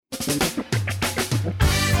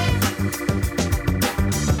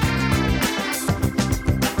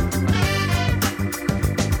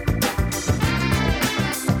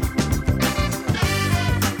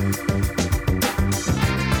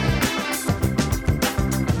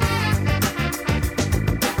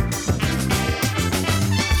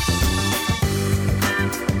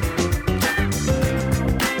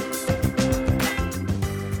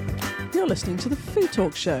Listening to the Food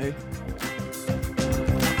Talk Show.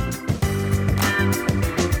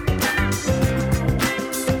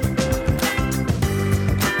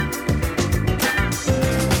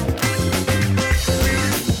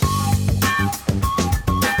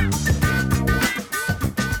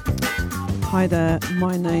 Hi there,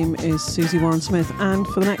 my name is Susie Warren-Smith, and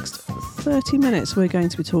for the next 30 minutes we're going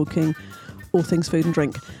to be talking all things food and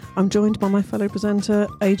drink. I'm joined by my fellow presenter,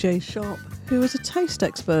 AJ Sharp, who is a taste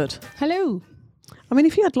expert. Hello. I mean,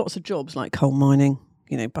 if you had lots of jobs like coal mining,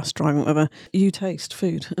 bus driving, whatever, you taste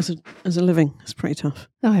food as a living. It's pretty tough.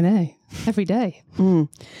 Oh, I know. Every day.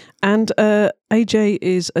 And AJ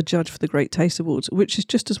is a judge for the Great Taste Awards, which is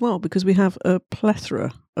just as well because we have a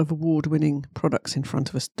plethora of award-winning products in front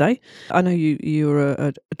of us today. I know you're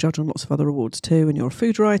a judge on lots of other awards too, and you're a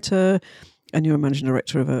food writer, and you're a managing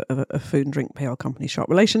director of a food and drink PR company, Sharp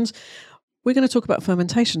Relations. We're going to talk about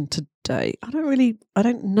fermentation today. I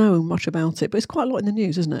don't know much about it, but it's quite a lot in the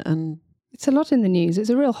news, isn't it? And it's a lot in the news. It's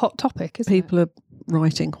a real hot topic, isn't it? People are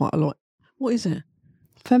writing quite a lot. What is it?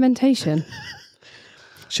 Fermentation.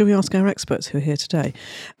 Shall we ask our experts who are here today?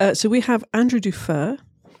 So we have Andrew Dufer.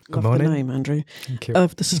 Good Love morning. the name, Andrew. Thank you.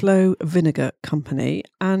 Of the Slow Vinegar Company.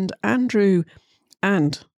 And Andrew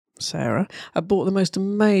and Sarah have bought the most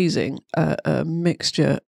amazing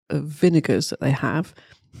mixture of vinegars that they have.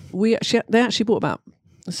 They actually bought about,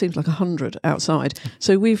 it seems like 100 outside.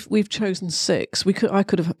 So we've chosen 6. I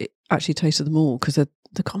could have actually tasted them all because they've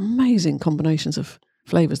got amazing combinations of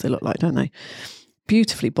flavours. They look like, don't they?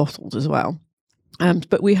 Beautifully bottled as well.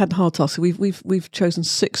 But we had the hard task. So we've chosen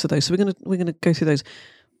 6 of those. So we're gonna go through those.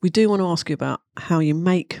 We do want to ask you about how you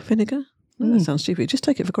make vinegar. That sounds stupid. Just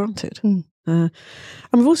take it for granted. And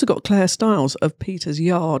we've also got Claire Stiles of Peter's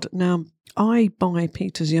Yard. Now, I buy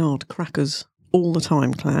Peter's Yard crackers all the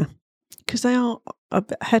time, Claire, because they are a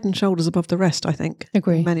bit head and shoulders above the rest, I think.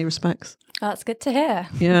 Agree. In many respects. That's good to hear.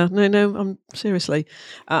 Yeah, no, seriously.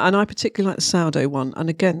 And I particularly like the sourdough one. And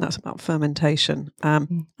again, that's about fermentation. I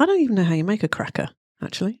don't even know how you make a cracker,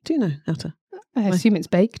 actually. Do you know how to? I assume it's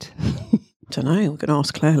baked. Don't know. We're going to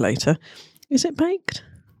ask Claire later. Is it baked?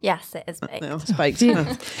 Yes, it is baked. No, it's baked.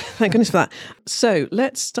 Thank goodness for that. So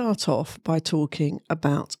let's start off by talking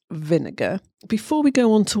about vinegar. Before we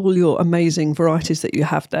go on to all your amazing varieties that you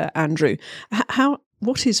have there, Andrew,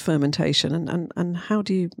 what is fermentation and how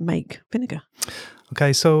do you make vinegar?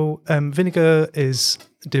 Okay, so vinegar is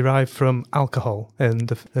derived from alcohol, and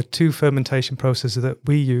the 2 fermentation processes that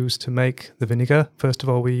we use to make the vinegar. First of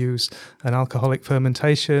all, we use an alcoholic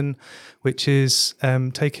fermentation, which is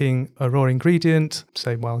taking a raw ingredient,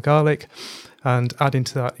 say wild garlic, and adding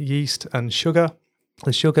to that yeast and sugar.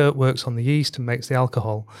 The sugar works on the yeast and makes the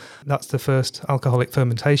alcohol. That's the first alcoholic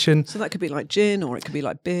fermentation. So that could be like gin, or it could be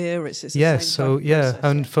like beer. It's the yes, same so type of yeah, process,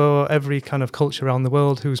 and for every kind of culture around the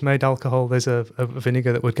world who's made alcohol, there's a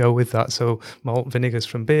vinegar that would go with that. So malt vinegars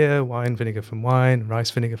from beer, wine vinegar from wine, rice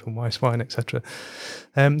vinegar from rice wine, etc.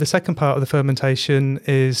 The second part of the fermentation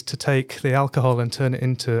is to take the alcohol and turn it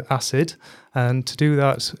into acid. And to do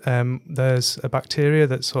that, there's a bacteria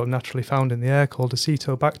that's sort of naturally found in the air called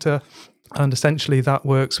Acetobacter. And essentially that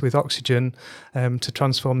works with oxygen to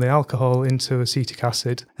transform the alcohol into acetic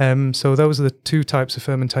acid. So those are the 2 types of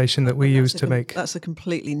fermentation that we use to make. That's a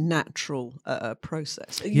completely natural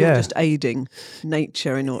process. You're just aiding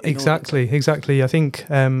nature in order. Exactly. I think,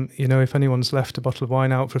 if anyone's left a bottle of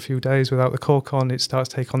wine out for a few days without the cork on, it starts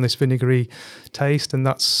to take on this vinegary taste, and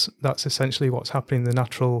that's essentially what's happening. The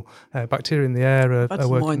natural bacteria in the air are That's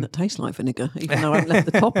working. wine that tastes like vinegar, even though I haven't left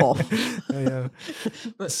the top off.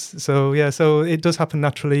 So it does happen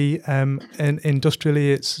naturally. And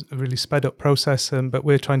industrially, it's a really sped up process, but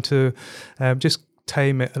we're trying to just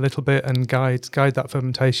tame it a little bit and guide that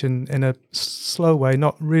fermentation in a slow way,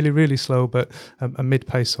 not really slow, but a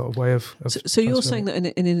mid-pace sort of way of So you're saying that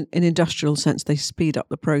in an industrial sense they speed up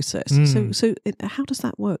the process. So how does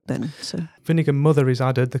that work then? So vinegar mother is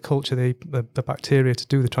added, the culture, the bacteria to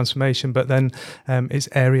do the transformation, but then it's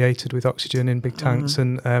aerated with oxygen in big tanks,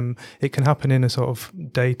 and it can happen in a sort of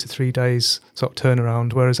day to 3 days sort of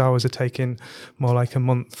turnaround, whereas ours are taking more like a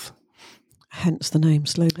month. Hence the name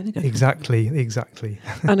Slow Vinegar. Exactly.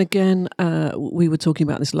 And again, we were talking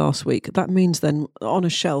about this last week. That means then on a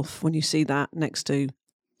shelf, when you see that next to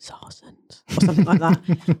Sarsens or something like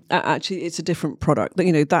that. Actually, it's a different product.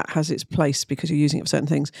 That has its place because you're using it for certain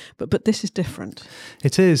things. But this is different.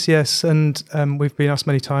 It is, yes. And we've been asked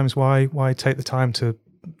many times why take the time to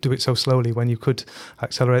do it so slowly when you could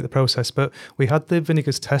accelerate the process. But we had the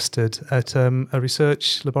vinegars tested at a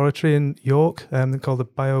research laboratory in York called the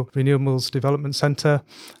Biorenewables Development Centre,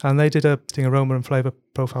 and they did a aroma and flavour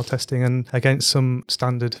profile testing and against some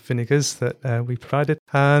standard vinegars that we provided.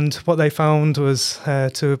 And what they found was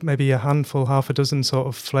to maybe a handful, half a dozen sort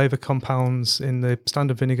of flavour compounds in the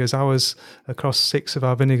standard vinegars. Ours, across 6 of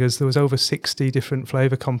our vinegars, there was over 60 different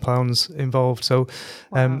flavour compounds involved. So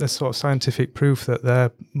there's sort of scientific proof that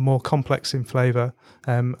they're more complex in flavour.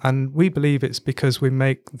 And we believe it's because we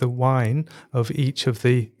make the wine of each of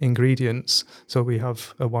the ingredients. So we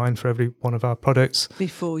have a wine for every one of our products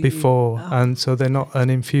before. And so they're not an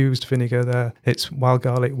infused vinegar there. It's wild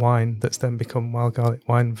garlic wine that's then become wild garlic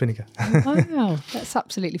wine vinegar. Wow, that's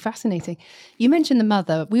absolutely fascinating. You mentioned the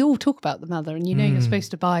mother. We all talk about the mother, and you're supposed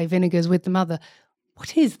to buy vinegars with the mother.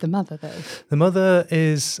 What is the mother, though? The mother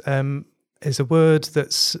is a word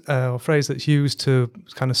that's or phrase that's used to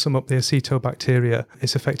kind of sum up the acetobacteria.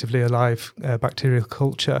 It's effectively a live bacterial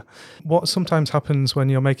culture. What sometimes happens when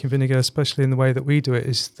you're making vinegar, especially in the way that we do it,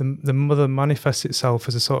 is the mother manifests itself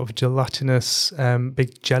as a sort of gelatinous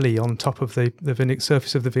big jelly on top of the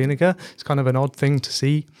surface of the vinegar. It's kind of an odd thing to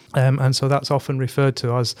see, and so that's often referred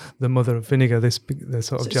to as the mother of vinegar. The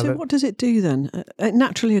sort of jelly. So what does it do then? It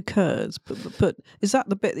naturally occurs, but is that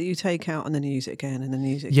the bit that you take out and then you use it again and then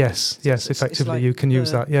use it again? Yes. Effectively, like you can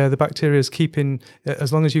use that. Yeah, the bacteria is keeping,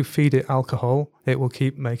 as long as you feed it alcohol, it will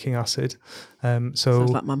keep making acid. Sounds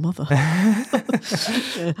like my mother.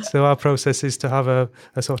 So our process is to have a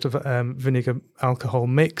sort of vinegar alcohol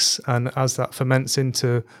mix, and as that ferments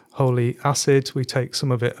into holy acid, we take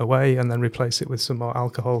some of it away and then replace it with some more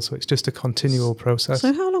alcohol. So it's just a continual process.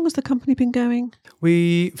 So how long has the company been going?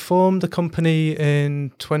 We formed the company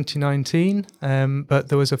in 2019, but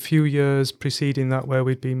there was a few years preceding that where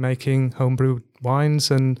we'd been making homebrewed wines.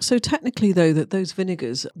 And so technically, though, that those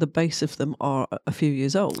vinegars, the base of them are a few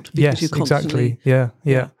years old. Because yes, exactly. Yeah.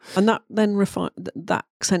 And that then that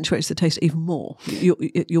accentuates the taste even more.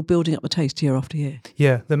 You're building up the taste year after year.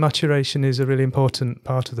 Yeah, the maturation is a really important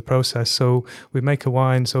part of the process. So we make a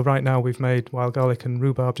wine. So right now we've made wild garlic and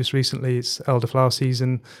rhubarb just recently. It's elderflower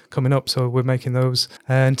season coming up, so we're making those.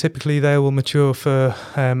 And typically they will mature for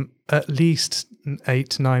at least 8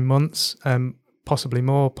 to 9 months. Possibly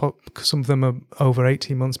more. Some of them are over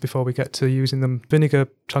 18 months before we get to using them. Vinegar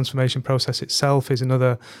transformation process itself is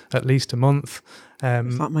another at least a month.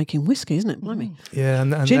 It's like making whiskey, isn't it? Blimey. Yeah,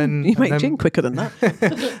 and gin, then you make gin quicker than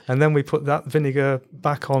that. And then we put that vinegar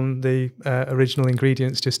back on the original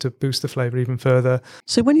ingredients just to boost the flavour even further.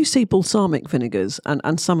 So when you see balsamic vinegars,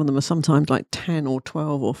 and some of them are sometimes like 10 or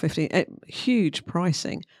 12 or 15, huge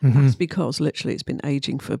pricing, that's because literally it's been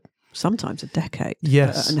aging for sometimes a decade.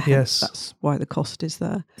 Yes, and hence that's why the cost is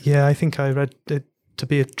there. Yeah, I think I read it. To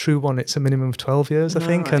be a true one, it's a minimum of 12 years, I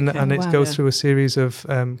think, right, and it goes through a series of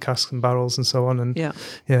casks and barrels and so on,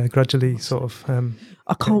 and gradually sort of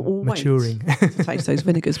I can't maturing. wait to taste those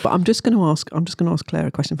vinegars. But I'm just going to ask Claire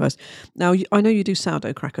a question first. Now, I know you do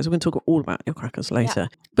sourdough crackers. We're going to talk all about your crackers later.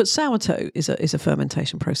 Yeah. But sourdough is a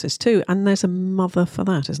fermentation process too, and there's a mother for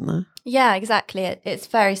that, isn't there? Yeah, exactly. It's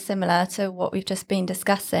very similar to what we've just been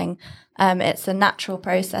discussing. It's a natural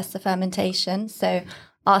process of fermentation. So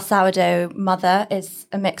our sourdough mother is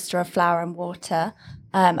a mixture of flour and water,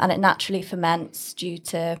 and it naturally ferments due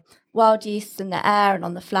to wild yeast in the air and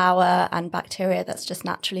on the flour and bacteria that's just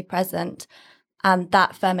naturally present. And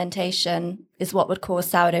that fermentation is what would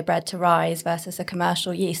cause sourdough bread to rise versus a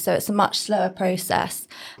commercial yeast. So it's a much slower process.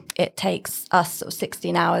 It takes us sort of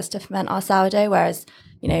 16 hours to ferment our sourdough, whereas,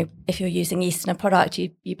 if you're using yeast in a product,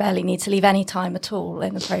 you barely need to leave any time at all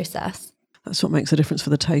in the process. That's what makes a difference for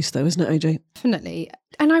the taste, though, isn't it, AJ? Definitely.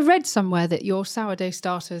 And I read somewhere that your sourdough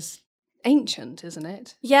starter's ancient, isn't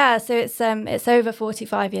it? Yeah, so it's over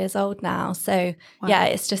 45 years old now. So yeah,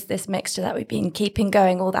 it's just this mixture that we've been keeping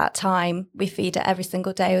going all that time. We feed it every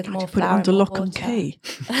single day with more flour. Put it under lock and key.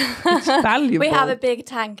 It's valuable. We have a big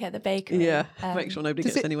tank at the bakery. Yeah, make sure nobody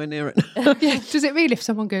gets anywhere near it. Yeah. Does it really? If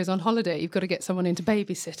someone goes on holiday, you've got to get someone in to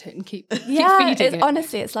babysit it and keep feeding it.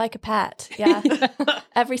 Honestly, it's like a pet. Yeah,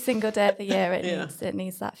 every single day of the year it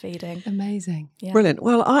needs that feeding. Amazing. Yeah. Brilliant.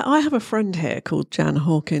 Well, I have a friend here called Jan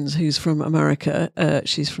Hawkins who's from America.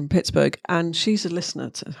 She's from Pittsburgh, and she's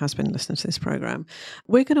has been a listener to this programme.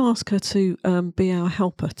 We're going to ask her to be our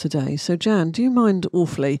helper today. So Jan, do you mind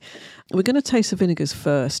awfully? We're going to taste the vinegars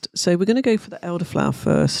first. So we're going to go for the elderflower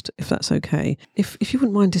first, if that's okay. If you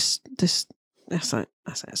wouldn't mind this. That's right.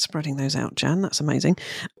 That's it, spreading those out, Jan. That's amazing.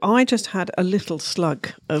 I just had a little slug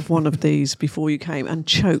of one of these before you came and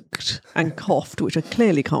choked and coughed, which I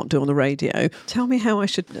clearly can't do on the radio. Tell me how I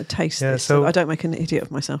should taste this so I don't make an idiot of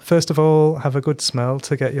myself. First of all, have a good smell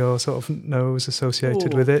to get your sort of nose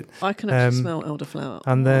associated with it. I can actually smell elderflower.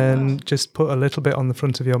 And then just put a little bit on the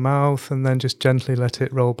front of your mouth and then just gently let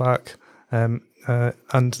it roll back. And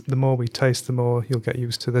the more we taste, the more you'll get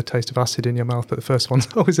used to the taste of acid in your mouth. But the first one's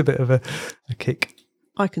always a bit of a kick.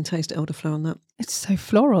 I can taste elderflower on that. It's so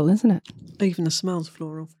floral, isn't it? Even the smell's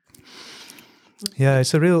floral. Yeah,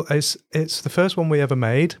 it's the first one we ever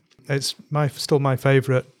made. It's still my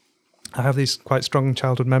favourite. I have these quite strong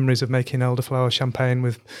childhood memories of making elderflower champagne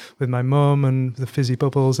with my mum and the fizzy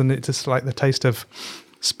bubbles, and it's just like the taste of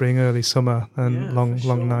spring, early summer, and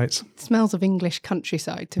long nights. It smells of English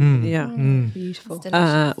countryside to me. Yeah. Beautiful.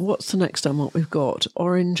 What's the next one? What we've got?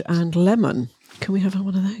 Orange and lemon. Can we have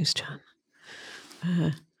one of those, Jan?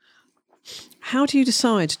 How do you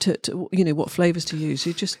decide to what flavours to use?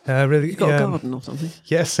 You just you've got a garden or something?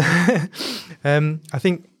 Yes. I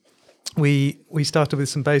think we started with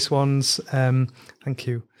some base ones. Thank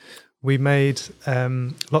you. We made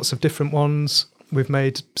lots of different ones. We've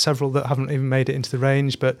made several that haven't even made it into the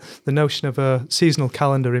range, but the notion of a seasonal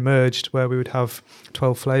calendar emerged where we would have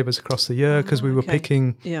 12 flavours across the year because we were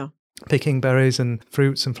picking berries and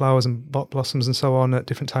fruits and flowers and blossoms and so on at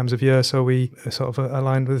different times of year. So we sort of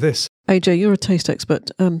aligned with this. AJ, you're a taste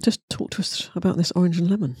expert. Just talk to us about this orange and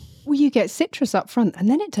lemon. Well, you get citrus up front and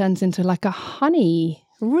then it turns into like a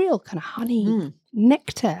real kind of honey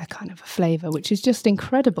nectar kind of a flavour, which is just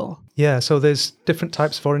incredible. Yeah, so there's different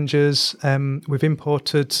types of oranges. We've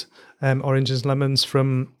imported oranges and lemons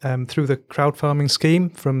from through the crowd farming scheme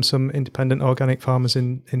from some independent organic farmers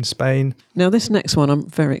in Spain. Now, this next one I'm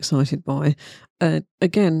very excited by.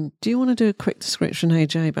 Again, do you want to do a quick description,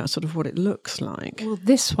 AJ, about sort of what it looks like? Well,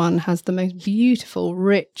 this one has the most beautiful,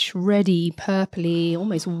 rich, reddy, purpley,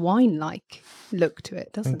 almost wine-like look to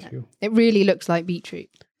it, doesn't it? It really looks like beetroot.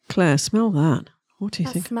 Claire, smell that. What do you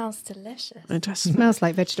think? It smells delicious. It does smells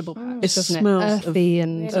like vegetable patch, doesn't smells it? Earthy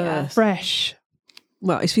and fresh.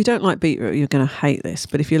 Well, if you don't like beetroot, you're going to hate this.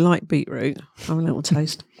 But if you like beetroot, have a little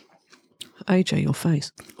taste. AJ, your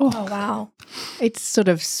face. Oh, wow. It's sort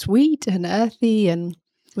of sweet and earthy and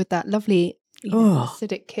with that lovely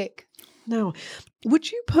acidic kick. Now,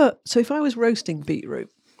 would you so if I was roasting beetroot,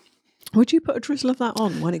 would you put a drizzle of that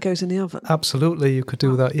on when it goes in the oven? Absolutely, you could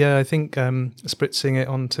do that. Yeah, I think spritzing it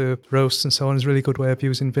onto roasts and so on is a really good way of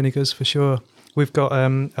using vinegars for sure. We've got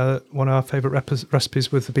one of our favourite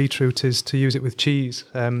recipes with the beetroot is to use it with cheese,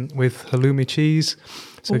 with halloumi cheese.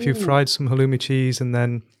 So if you fried some halloumi cheese and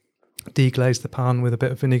then deglaze the pan with a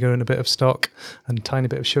bit of vinegar and a bit of stock and a tiny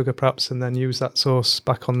bit of sugar perhaps, and then use that sauce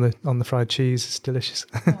back on the fried cheese, it's delicious.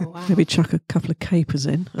 Oh, wow. Maybe chuck a couple of capers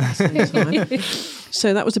in at the same time.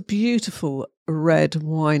 So that was a beautiful red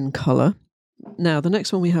wine colour. Now, the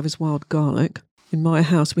next one we have is wild garlic. In my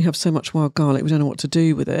house, we have so much wild garlic, we don't know what to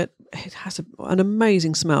do with it. It has an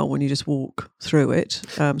amazing smell when you just walk through it.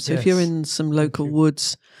 So if you're in some local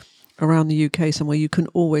woods around the UK somewhere, you can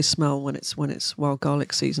always smell when it's wild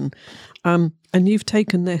garlic season. And you've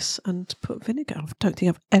taken this and put vinegar. I don't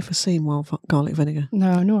think I've ever seen wild garlic vinegar.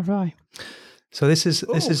 No, nor have I. So this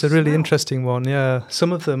is a really interesting one. Yeah,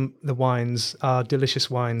 some of the wines are delicious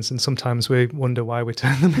wines, and sometimes we wonder why we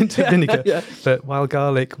turn them into vinegar. Yeah. But wild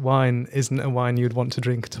garlic wine isn't a wine you'd want to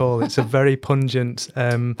drink at all. It's a very pungent,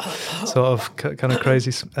 sort of kind of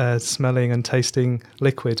crazy smelling and tasting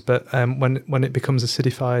liquid. But when it becomes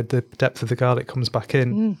acidified, the depth of the garlic comes back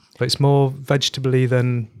in. But it's more vegetable-y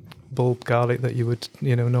than bulb garlic that you would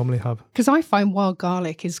normally have. Because I find wild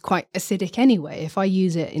garlic is quite acidic anyway. If I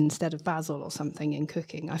use it instead of basil or something in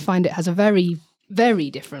cooking, I find it has a very, very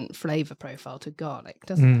different flavour profile to garlic,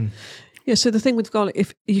 doesn't it? Yeah, so the thing with garlic,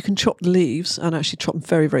 if you can chop the leaves and actually chop them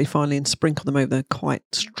very, very finely and sprinkle them over, they're quite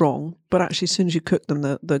strong. But actually, as soon as you cook them,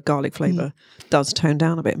 the garlic flavour does tone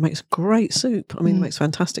down a bit. It makes great soup. I mean, it makes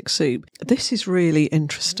fantastic soup. This is really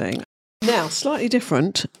interesting. Now, slightly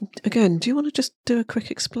different. Again, do you want to just do a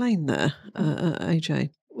quick explain there,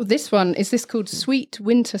 AJ? Well, this one is called Sweet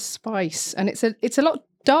Winter Spice, and it's a lot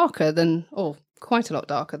darker than, quite a lot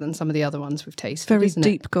darker than some of the other ones we've tasted. Very isn't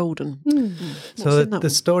deep it? golden. So the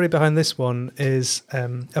story behind this one is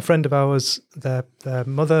a friend of ours, their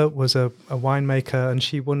mother was a winemaker, and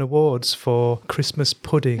she won awards for Christmas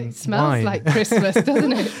pudding wine. It smells like Christmas,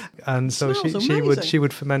 doesn't it? And so she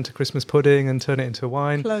would ferment a Christmas pudding and turn it into a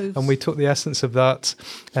wine. Cloves. And we took the essence of that.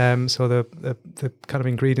 So the kind of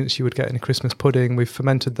ingredients you would get in a Christmas pudding, we've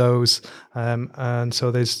fermented those. And so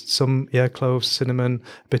there's some cloves, cinnamon,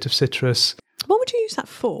 a bit of citrus. What would do you use that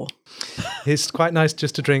for? It's quite nice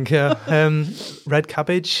just to drink. Yeah, red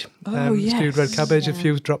cabbage. Yes. Stewed red cabbage. A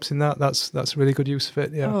few drops in that. That's a really good use of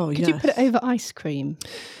it. Yeah. Oh, Could you put it over ice cream?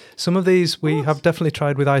 Some of these we have definitely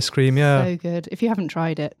tried with ice cream. Yeah. So good. If you haven't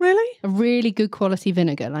tried it, Really? a really good quality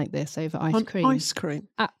vinegar like this over ice On cream. ice cream.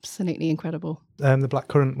 Absolutely incredible. The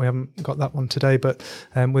blackcurrant, we haven't got that one today, but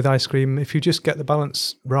with ice cream, if you just get the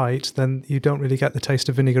balance right, then you don't really get the taste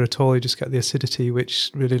of vinegar at all. You just get the acidity,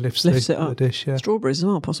 which really lifts It the up. dish. Yeah, Strawberries as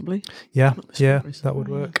well, possibly. yeah, strawberries. that would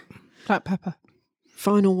work. Black pepper.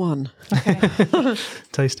 Final one.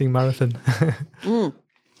 Tasting marathon.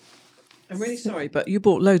 I'm really sorry, but you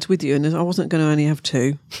bought loads with you, and I wasn't going to only have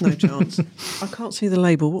 2. No chance. I can't see the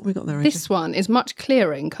label. What have we got there? AJ? This one is much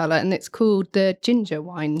clearer in colour, and it's called the ginger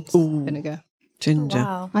wine vinegar. Ginger.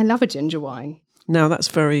 Wow. I love a ginger wine. Now that's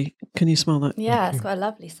very. Can you smell that? Yeah, it's got a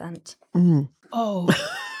lovely scent. Oh,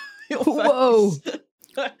 Your whoa!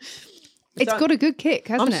 face. It's got a good kick,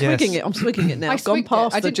 hasn't I'm it? Yes. swigging it. I'm swigging it now. I I've gone swigged it.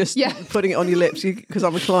 past I the didn't- just yeah. putting it on your lips because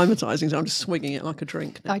I'm acclimatising, so I'm just swigging it like a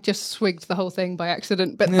drink now. I just swigged the whole thing by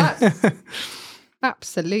accident, but that's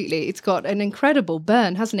absolutely. It's got an incredible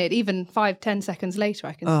burn, hasn't it? Even 5-10 seconds later,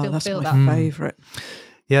 I can still That's feel my that. favourite.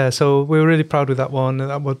 Yeah, so we were really proud with that one.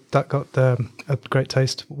 That got a Great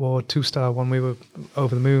Taste Award 2-star one. We were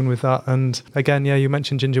over the moon with that. And again, yeah, you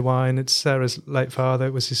mentioned ginger wine. It's Sarah's late father.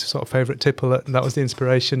 It was his sort of favourite tipple. And that was the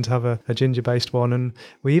inspiration to have a ginger-based one. And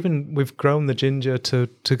we've grown the ginger to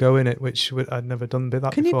go in it, which I'd never done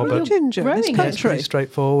that Can before. you grow ginger in this growing it. Yeah, it's pretty country?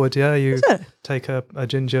 straightforward. Yeah, you Is it? take a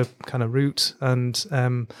ginger kind of root and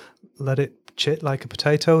let it chit like a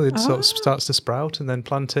potato. It sort of starts to sprout, and then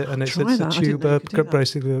plant it, and it's try a that. I didn't know tuber. you could do that.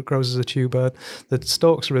 Basically, it grows as a tuber. The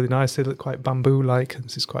stalks are really nice. They look quite bamboo-like.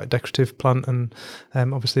 It's quite a decorative plant, and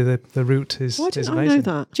obviously the root is Why didn't I amazing.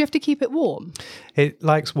 know that? Do you have to keep it warm? It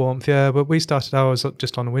likes warmth, yeah. But we started ours up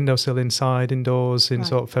just on a windowsill indoors in Right.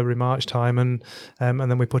 sort of February, March time, and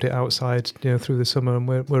then we put it outside, through the summer. And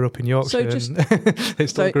we're up in Yorkshire. just- and it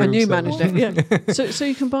still So grew, and you so- managed it, yeah. So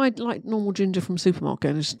you can buy like normal ginger from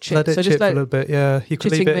supermarket and just chip. Let it so chip just for a little bit, yeah. You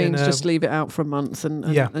could chitting leave it in means just leave it out for a month, and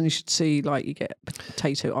Yeah. and you should see like you get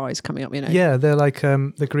potato eyes coming up, Yeah, they're like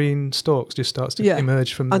the green stalks just starts to Yeah.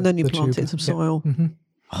 emerge from and then you the plant it tuber. in some Yeah. soil. Mhm.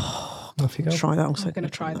 Off you go. Try that. I'm Also, going to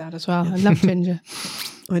try that as well. I love ginger.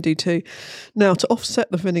 I do too. Now to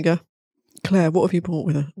offset the vinegar, Claire, what have you brought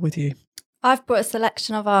with you? I've brought a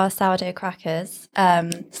selection of our sourdough crackers.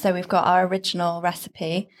 So we've got our original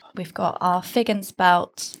recipe. We've got our fig and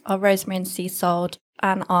spelt, our rosemary and sea salt,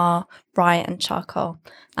 and our rye and charcoal.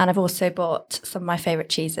 And I've also bought some of my favourite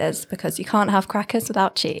cheeses because you can't have crackers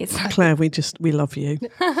without cheese. Claire, we love you.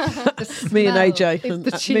 Me and AJ,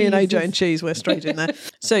 me and AJ and cheese, we're straight in there.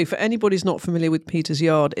 So, for anybody who's not familiar with Peter's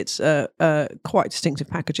Yard, it's quite distinctive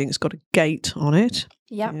packaging. It's got a gate on it.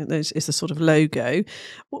 Yep. Yeah, it's the sort of logo.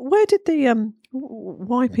 Where did the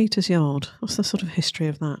why Peter's Yard? What's the sort of history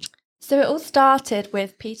of that? So it all started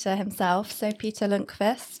with Peter himself. So Peter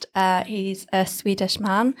Lundqvist, he's a Swedish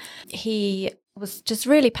man. He was just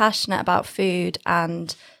really passionate about food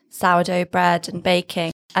and sourdough bread and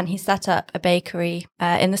baking. And he set up a bakery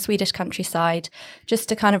in the Swedish countryside just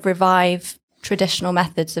to kind of revive traditional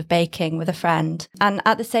methods of baking with a friend. And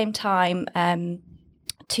at the same time,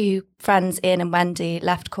 2 friends, Ian and Wendy,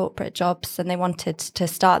 left corporate jobs and they wanted to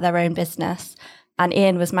start their own business. And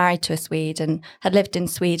Ian was married to a Swede and had lived in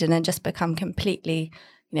Sweden and just become completely,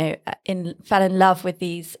 fell in love with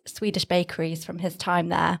these Swedish bakeries from his time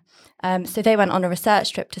there. So they went on a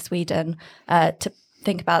research trip to Sweden to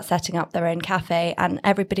think about setting up their own cafe. And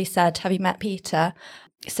everybody said, "Have you met Peter?"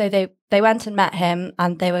 So they went and met him,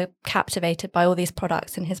 and they were captivated by all these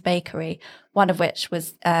products in his bakery, one of which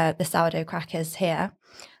was the sourdough crackers here.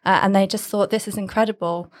 And they just thought, this is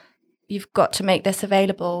incredible. You've got to make this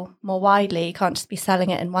available more widely. You can't just be selling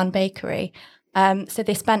it in one bakery. So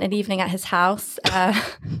they spent an evening at his house, where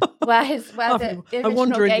the I original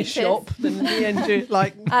wander in gate his is. shop, then in the end, you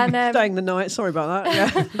And, staying the night. Sorry about that.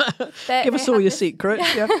 Yeah, give us they all had your this-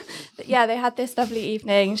 secrets. Yeah. Yeah, they had this lovely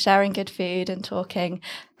evening sharing good food and talking,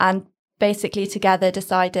 and basically together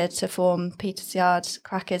decided to form Peter's Yard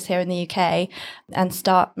Crackers here in the UK and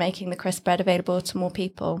start making the crisp bread available to more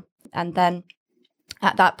people. And then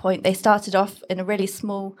at that point, they started off in a really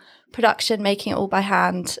small production, making it all by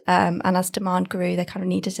hand. And as demand grew, they kind of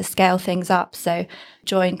needed to scale things up. So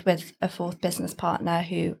joined with a 4th business partner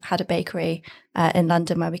who had a bakery in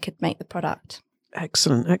London where we could make the product.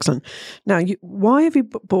 Excellent. Now, why have you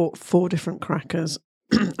bought 4 different crackers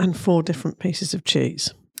and 4 different pieces of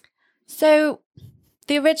cheese? So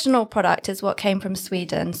the original product is what came from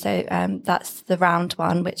Sweden. So that's the round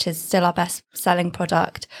one, which is still our best selling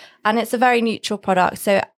product. And it's a very neutral product.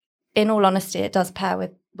 So in all honesty, it does pair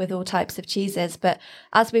with all types of cheeses. But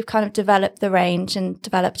as we've kind of developed the range and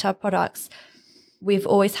developed our products, we've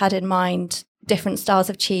always had in mind different styles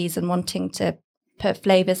of cheese and wanting to put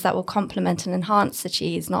flavours that will complement and enhance the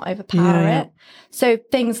cheese, not overpower it. So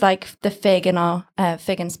things like the fig in our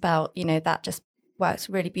fig and spelt, that just works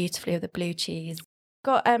really beautifully with the blue cheese.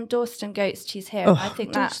 Got Dawson goat's cheese here. Oh, I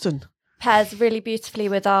think Dawson. that pairs really beautifully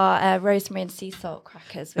with our rosemary and sea salt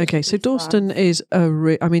crackers. Okay, so Dawson is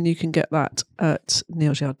you can get that at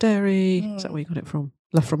Neil's Yard Dairy. Is that where you got it from?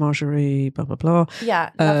 La Fromagerie, blah, blah, blah.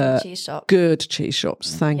 Yeah, lovely cheese shop. Good cheese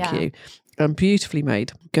shops, thank you. Beautifully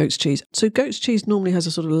made goat's cheese. So goat's cheese normally has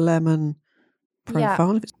a sort of lemon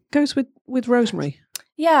profile. If it goes with rosemary.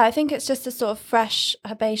 Yeah, I think it's just a sort of fresh,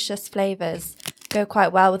 herbaceous flavours go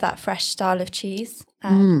quite well with that fresh style of cheese.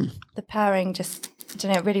 The pairing just,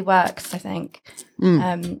 it really works, I think.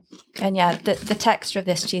 And the texture of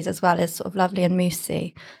this cheese as well is sort of lovely and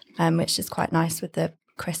moussey, which is quite nice with the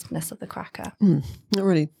crispness of the cracker. Not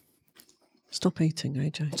really. Stop eating,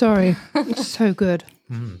 AJ. Sorry, it's so good.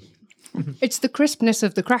 It's the crispness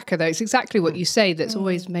of the cracker, though. It's exactly what you say that's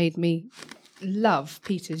always made me love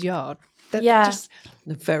Peter's Yard. They're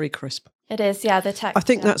very crisp. It is, the texture. I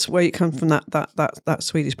think that's where it comes from. That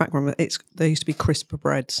Swedish background. They used to be crisper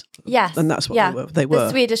breads. Yes, and that's what they were. The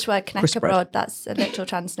Swedish word knäckebröd. That's a literal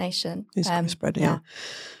translation. It's crisp bread. Yeah.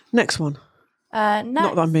 Next one. Not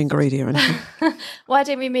that I'm being greedy or anything. Why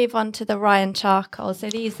don't we move on to the rye and charcoal? So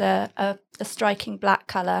these are a striking black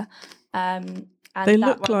colour. And they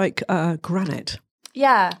look like granite.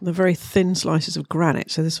 Yeah. They're very thin slices of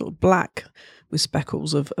granite. So they're sort of black with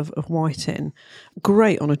speckles of white in.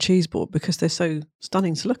 Great on a cheese board because they're so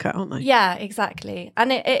stunning to look at, aren't they? Yeah, exactly.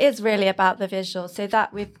 And it is really about the visual. So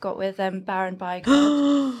that we've got with Baron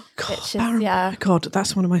Bygod. God,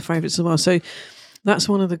 that's one of my favourites as well. So that's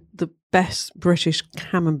one of the best British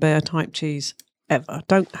camembert type cheese ever.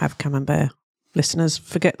 Don't have camembert, listeners.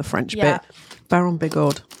 Forget the French bit. Baron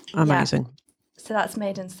Bygod, amazing. Yeah. So that's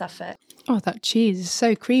made in Suffolk. Oh, that cheese is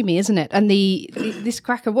so creamy, isn't it? And this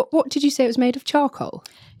cracker, what did you say it was made of? Charcoal?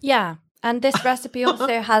 Yeah. And this recipe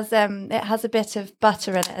also has a bit of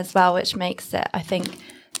butter in it as well, which makes it, I think,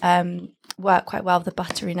 work quite well with the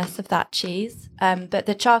butteriness of that cheese. But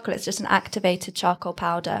the charcoal, it's just an activated charcoal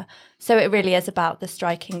powder. So it really is about the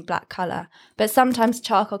striking black colour. But sometimes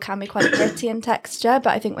charcoal can be quite gritty in texture.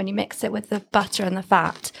 But I think when you mix it with the butter and the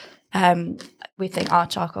fat, we think our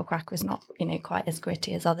charcoal cracker is not, quite as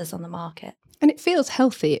gritty as others on the market. And it feels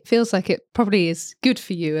healthy. It feels like it probably is good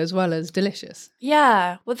for you as well as delicious.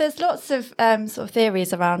 Yeah. Well, there's lots of sort of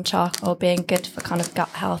theories around charcoal being good for kind of gut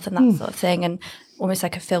health and that sort of thing, and almost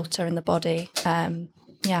like a filter in the body. I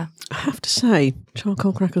have to say,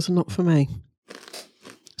 charcoal crackers are not for me.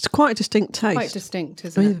 It's quite a distinct taste. Quite distinct,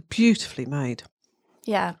 isn't it? They're beautifully made.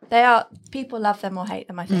 Yeah, they are. People love them or hate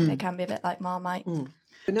them. I think they can be a bit like Marmite.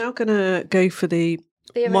 We're now going to go for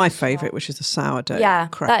my favourite, which is the sourdough. Yeah,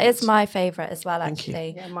 crackers. that is my favourite as well, actually.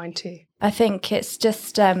 Thank you. Yeah, mine too. I think it's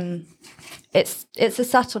just, it's a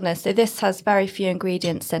subtleness. So this has very few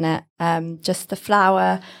ingredients in it. Just the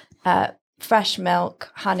flour, fresh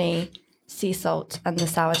milk, honey, sea salt, and the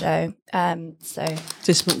sourdough. Is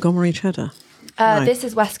this Montgomery cheddar? No. This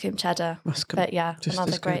is Westcombe cheddar. But yeah,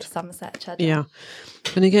 another great Somerset cheddar. Yeah.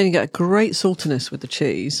 And again, you get a great saltiness with the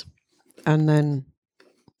cheese and then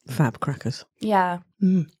fab crackers. Yeah.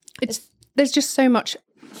 There's just so much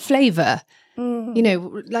flavour.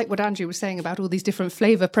 Like what Andrew was saying about all these different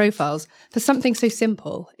flavour profiles. For something so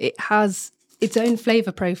simple, it has its own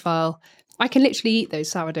flavour profile. I can literally eat those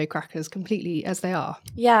sourdough crackers completely as they are.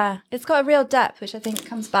 Yeah, it's got a real depth, which I think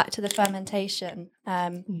comes back to the fermentation.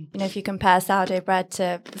 If you compare sourdough bread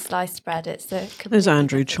to the sliced bread, it's a There's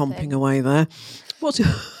Andrew chomping away there. What's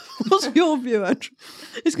your view, Andrew?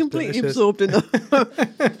 It's completely absorbed in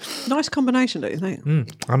the nice combination, don't you think?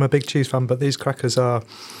 I'm a big cheese fan, but these crackers are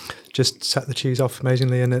just set the cheese off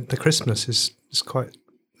amazingly, and the crispness is quite.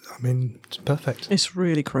 It's perfect. It's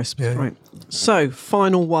really crisp, right? So,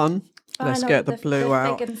 final one. Let's get the blue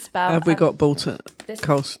out. Have we got Bolton?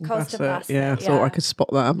 Colston Bassett. Yeah, I thought I could spot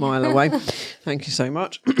that a mile away. Thank you so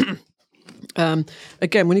much.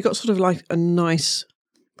 Again, when you've got sort of like a nice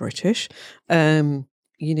British,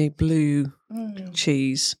 blue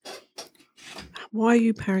cheese, why are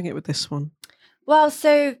you pairing it with this one? Well,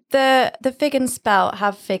 so the fig and spelt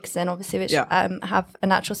have figs in, obviously, which have a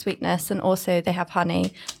natural sweetness, and also they have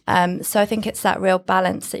honey. So I think it's that real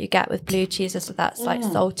balance that you get with blue cheeses with that slight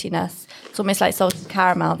saltiness. It's almost like salted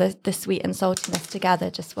caramel. The sweet and saltiness together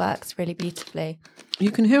just works really beautifully.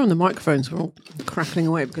 You can hear on the microphones we're all crackling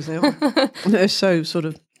away because they're so sort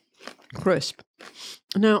of crisp.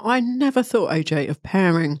 Now, I never thought, AJ, of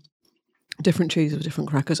pairing different cheeses with different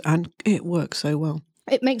crackers, and it works so well.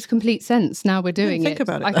 It makes complete sense now we're doing Think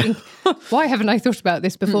about it. I think, why haven't I thought about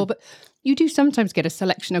this before? But you do sometimes get a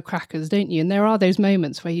selection of crackers, don't you? And there are those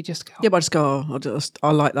moments where you just go, Yeah, but I just go,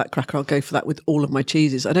 I like that cracker. I'll go for that with all of my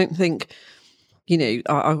cheeses. I don't think,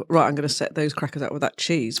 I'm going to set those crackers out with that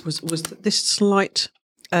cheese. Was this slight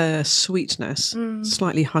sweetness,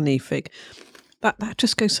 slightly honey fig, that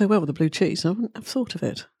just goes so well with the blue cheese. I wouldn't have thought of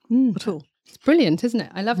it at all. it's brilliant, isn't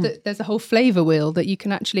it? I love that there's a whole flavour wheel that you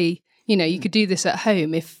can actually, you could do this at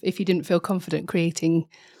home if you didn't feel confident creating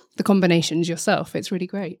the combinations yourself. It's really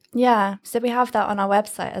great. Yeah, so we have that on our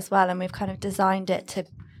website as well, and we've kind of designed it to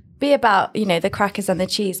be about, the crackers and the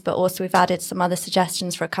cheese, but also we've added some other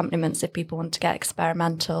suggestions for accompaniments if people want to get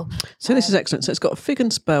experimental. So this is excellent. So it's got fig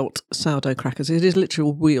and spelt sourdough crackers. It is literally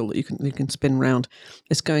a wheel that you can spin round.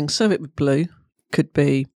 It's going serve it with blue, could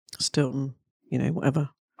be Stilton, whatever,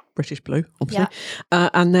 British blue, obviously. Yeah.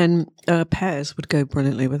 And then pears would go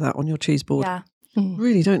brilliantly with that on your cheese board. Yeah.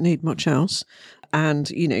 Really don't need much else.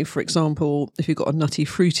 And, for example, if you've got a nutty,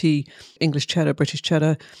 fruity English cheddar, British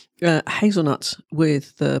cheddar, hazelnuts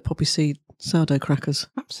with the poppy seed sourdough crackers.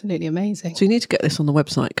 Absolutely amazing. So you need to get this on the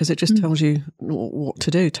website because it just tells you what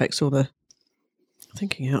to do, takes all the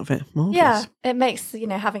thinking out of it. Marvellous. Yeah, it makes,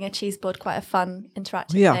 having a cheese board quite a fun,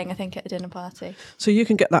 interactive thing, I think, at a dinner party. So you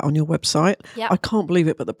can get that on your website. Yep. I can't believe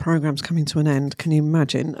it, but the programme's coming to an end. Can you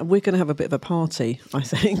imagine? And we're going to have a bit of a party, I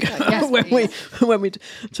think, Yes, when we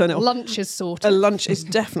turn it off. Lunch is sorted. A lunch is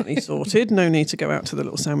definitely sorted. No need to go out to the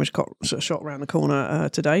little sandwich shop around the corner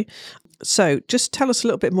today. So just tell us a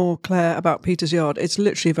little bit more, Claire, about Peter's Yard. It's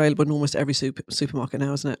literally available in almost every supermarket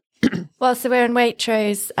now, isn't it? Well, so we're in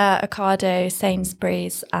Waitrose, Ocado,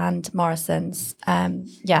 Sainsbury's and Morrison's. And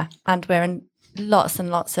we're in lots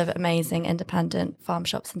and lots of amazing independent farm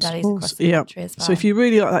shops and delis across the country as well. So if you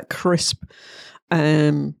really like that crisp,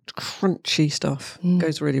 crunchy stuff,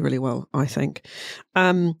 goes really, really well, I think.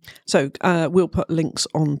 So we'll put links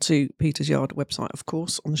onto Peter's Yard website, of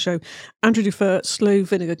course, on the show. Andrew Dufour, Slow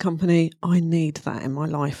Vinegar Company. I need that in my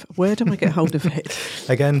life. Where do I get hold of it?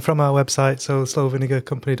 Again, from our website, so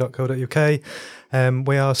slowvinegarcompany.co.uk.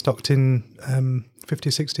 We are stocked in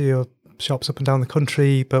 50, 60 or shops up and down the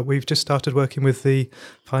country, but we've just started working with the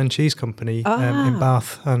Fine Cheese Company in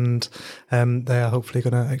Bath, and they are hopefully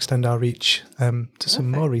going to extend our reach to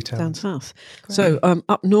some more retail. Down south. Great. So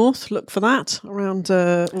up north, look for that, around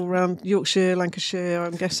all around Yorkshire, Lancashire,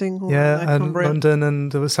 I'm guessing. And London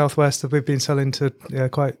and the southwest that we've been selling to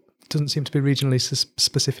quite... doesn't seem to be regionally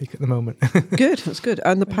specific at the moment. Good, that's good.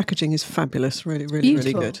 And the packaging is fabulous, really, really,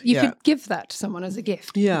 beautiful. really good. You could give that to someone as a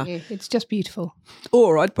gift. Yeah. You? It's just beautiful.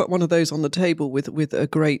 Or I'd put one of those on the table with a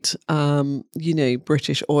great,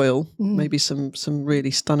 British oil, maybe some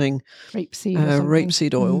really stunning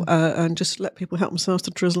rapeseed oil, and just let people help themselves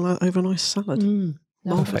to drizzle that over a nice salad.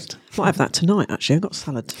 Perfect. Might have that tonight, actually. I've got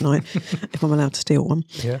salad tonight, if I'm allowed to steal one.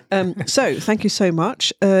 Yeah. So thank you so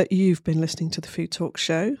much. You've been listening to the Food Talk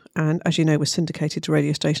Show. And as you know, we're syndicated to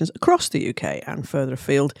radio stations across the UK and further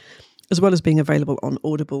afield, as well as being available on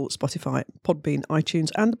Audible, Spotify, Podbean, iTunes,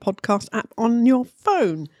 and the podcast app on your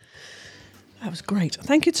phone. That was great.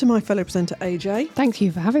 Thank you to my fellow presenter, AJ. Thank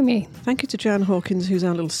you for having me. Thank you to Jan Hawkins, who's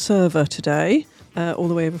our little server today, all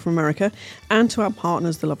the way over from America, and to our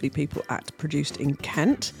partners, the lovely people at Produced in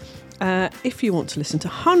Kent. If you want to listen to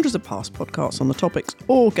hundreds of past podcasts on the topics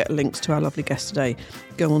or get links to our lovely guest today,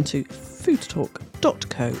 go on to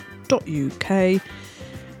foodtalk.co.uk.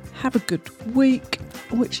 Have a good week.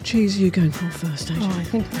 Which cheese are you going for first, AJ? I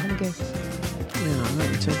think I'm going to go. Yeah, I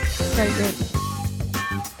like you too. Very good.